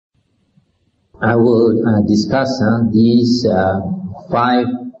I will discuss these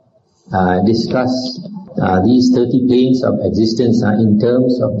 30 planes of existence in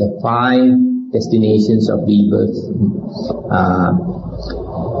terms of the 5 destinations of rebirth.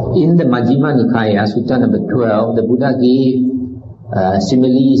 In the Majjhima Nikaya, Sutta number 12, the Buddha gave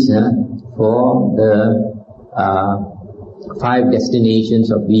similes for the 5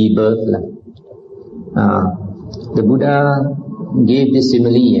 destinations of rebirth. The Buddha gave this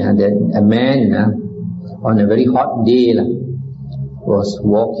simile that a man on a very hot day was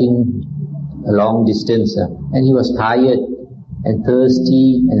walking a long distance and he was tired and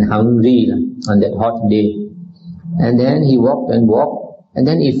thirsty and hungry on that hot day. And then he walked and walked, and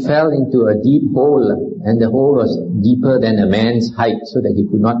then he fell into a deep hole, and the hole was deeper than a man's height, so that he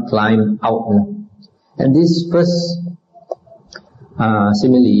could not climb out. And this first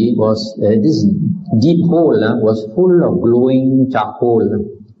simile was this deep hole was full of glowing charcoal.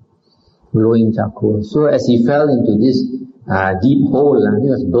 So as he fell into this deep hole, he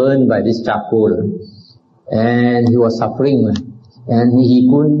was burned by this charcoal, and he was suffering, and he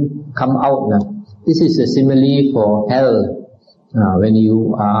couldn't come out. This is a simile for hell. When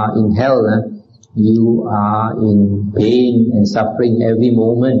you are in hell, you are in pain and suffering every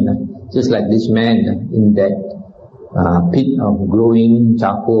moment, just like this man in that pit of glowing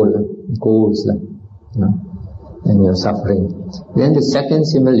charcoal coals, and you're suffering. Then the second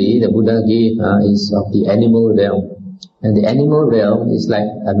simile the Buddha gave is of the animal realm. And the animal realm is like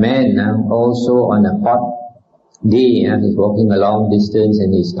a man also on a hot day. He's walking a long distance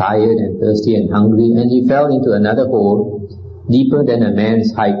and he's tired and thirsty and hungry, and he fell into another hole deeper than a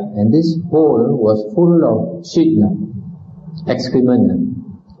man's height. And this hole was full of shit, excrement.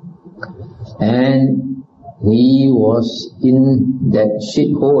 And he was in that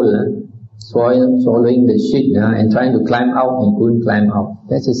shit hole, swallowing the shit and trying to climb out and couldn't climb out.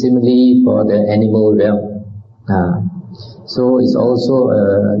 That's a simile for the animal realm. So it's also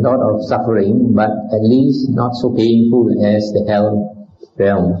a lot of suffering, but at least not so painful as the hell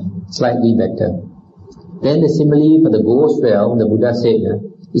realm, slightly better. Then the simile for the ghost realm, the Buddha said,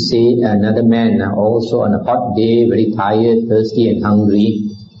 another man also on a hot day, very tired, thirsty and hungry,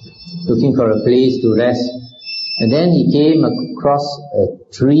 looking for a place to rest. And then he came across a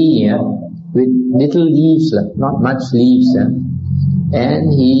tree with little leaves, not much leaves,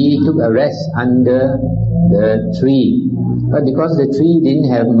 and he took a rest under the tree. But because the tree didn't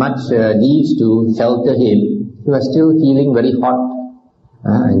have much leaves to shelter him, he was still feeling very hot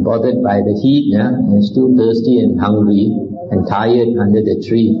and bothered by the heat, and still thirsty and hungry and tired under the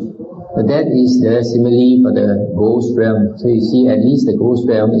tree. But that is the simile for the ghost realm. So you see, at least the ghost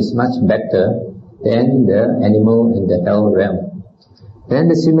realm is much better than the animal and the hell realm. Then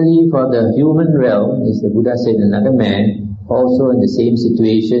the simile for the human realm is, the Buddha said, another man also in the same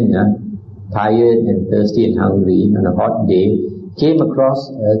situation, tired and thirsty and hungry on a hot day, came across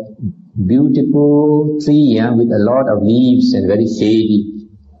a beautiful tree with a lot of leaves and very shady.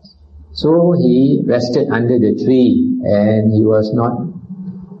 So he rested under the tree, and he was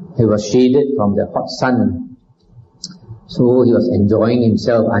shaded from the hot sun. So he was enjoying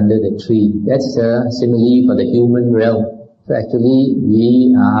himself under the tree. That's a simile for the human realm. So actually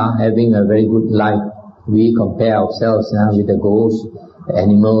we are having a very good life. We compare ourselves with the ghost, the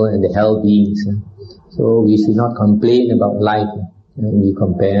animal and the hell beings. So we should not complain about life when we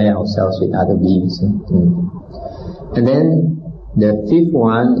compare ourselves with other beings. And then the fifth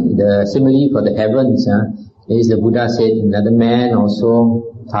one, the simile for the heavens, is the Buddha said, another man also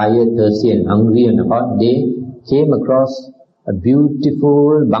tired, thirsty and hungry on a hot day came across a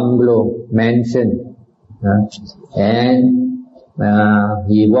beautiful bungalow, mansion, and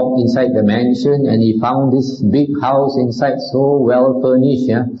he walked inside the mansion and he found this big house inside, so well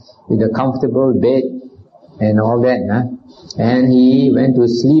furnished, with a comfortable bed and all that, and he went to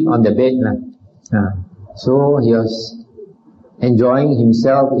sleep on the bed. So he was enjoying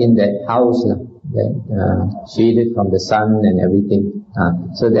himself in that house, shaded from the sun and everything.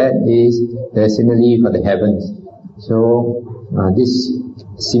 So that is the simile for the heavens. So this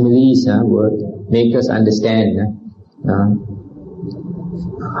similes would make us understand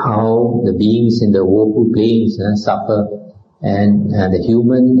how the beings in the woeful planes suffer, and the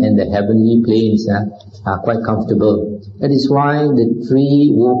human and the heavenly planes are quite comfortable. That is why the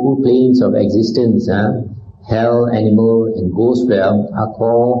 3 woeful planes of existence, hell, animal and ghost realm, are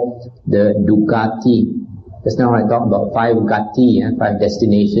called the Dugati. Just now I talked about 5 Gati, 5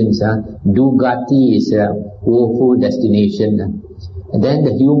 destinations. Dugati is a woeful destination. And then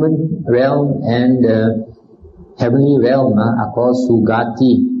the human realm and the heavenly realm are called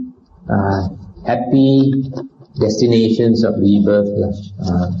Sugati, happy destinations of rebirth.